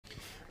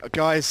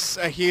Guys,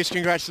 a huge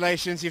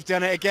congratulations. You've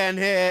done it again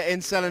here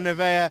in Sella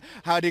Nevea.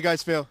 How do you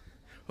guys feel?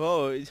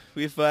 Oh,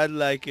 we've had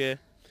like,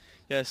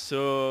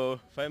 so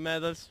 5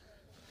 medals.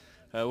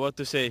 What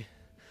to say?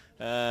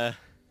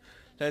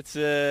 Let's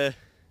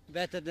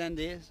Better than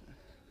this.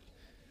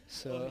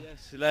 So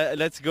yes,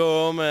 let's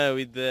go home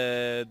with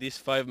these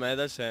 5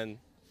 medals, and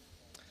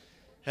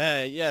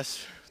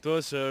yes, it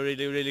was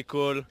really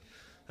cool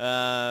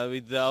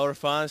with our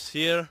fans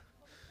here.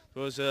 It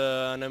was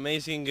an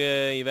amazing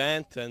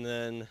event, and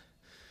then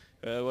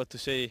what to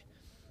say?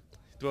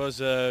 It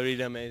was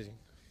really amazing.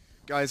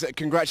 Guys,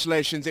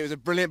 congratulations. It was a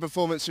brilliant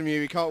performance from you.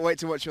 We can't wait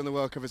to watch you on the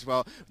World Cup as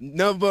well.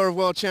 Number of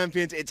world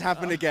champions. It's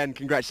happened again.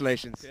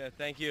 Congratulations. Yeah,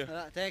 thank you.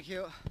 thank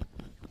you.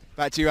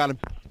 Back to you, Alan.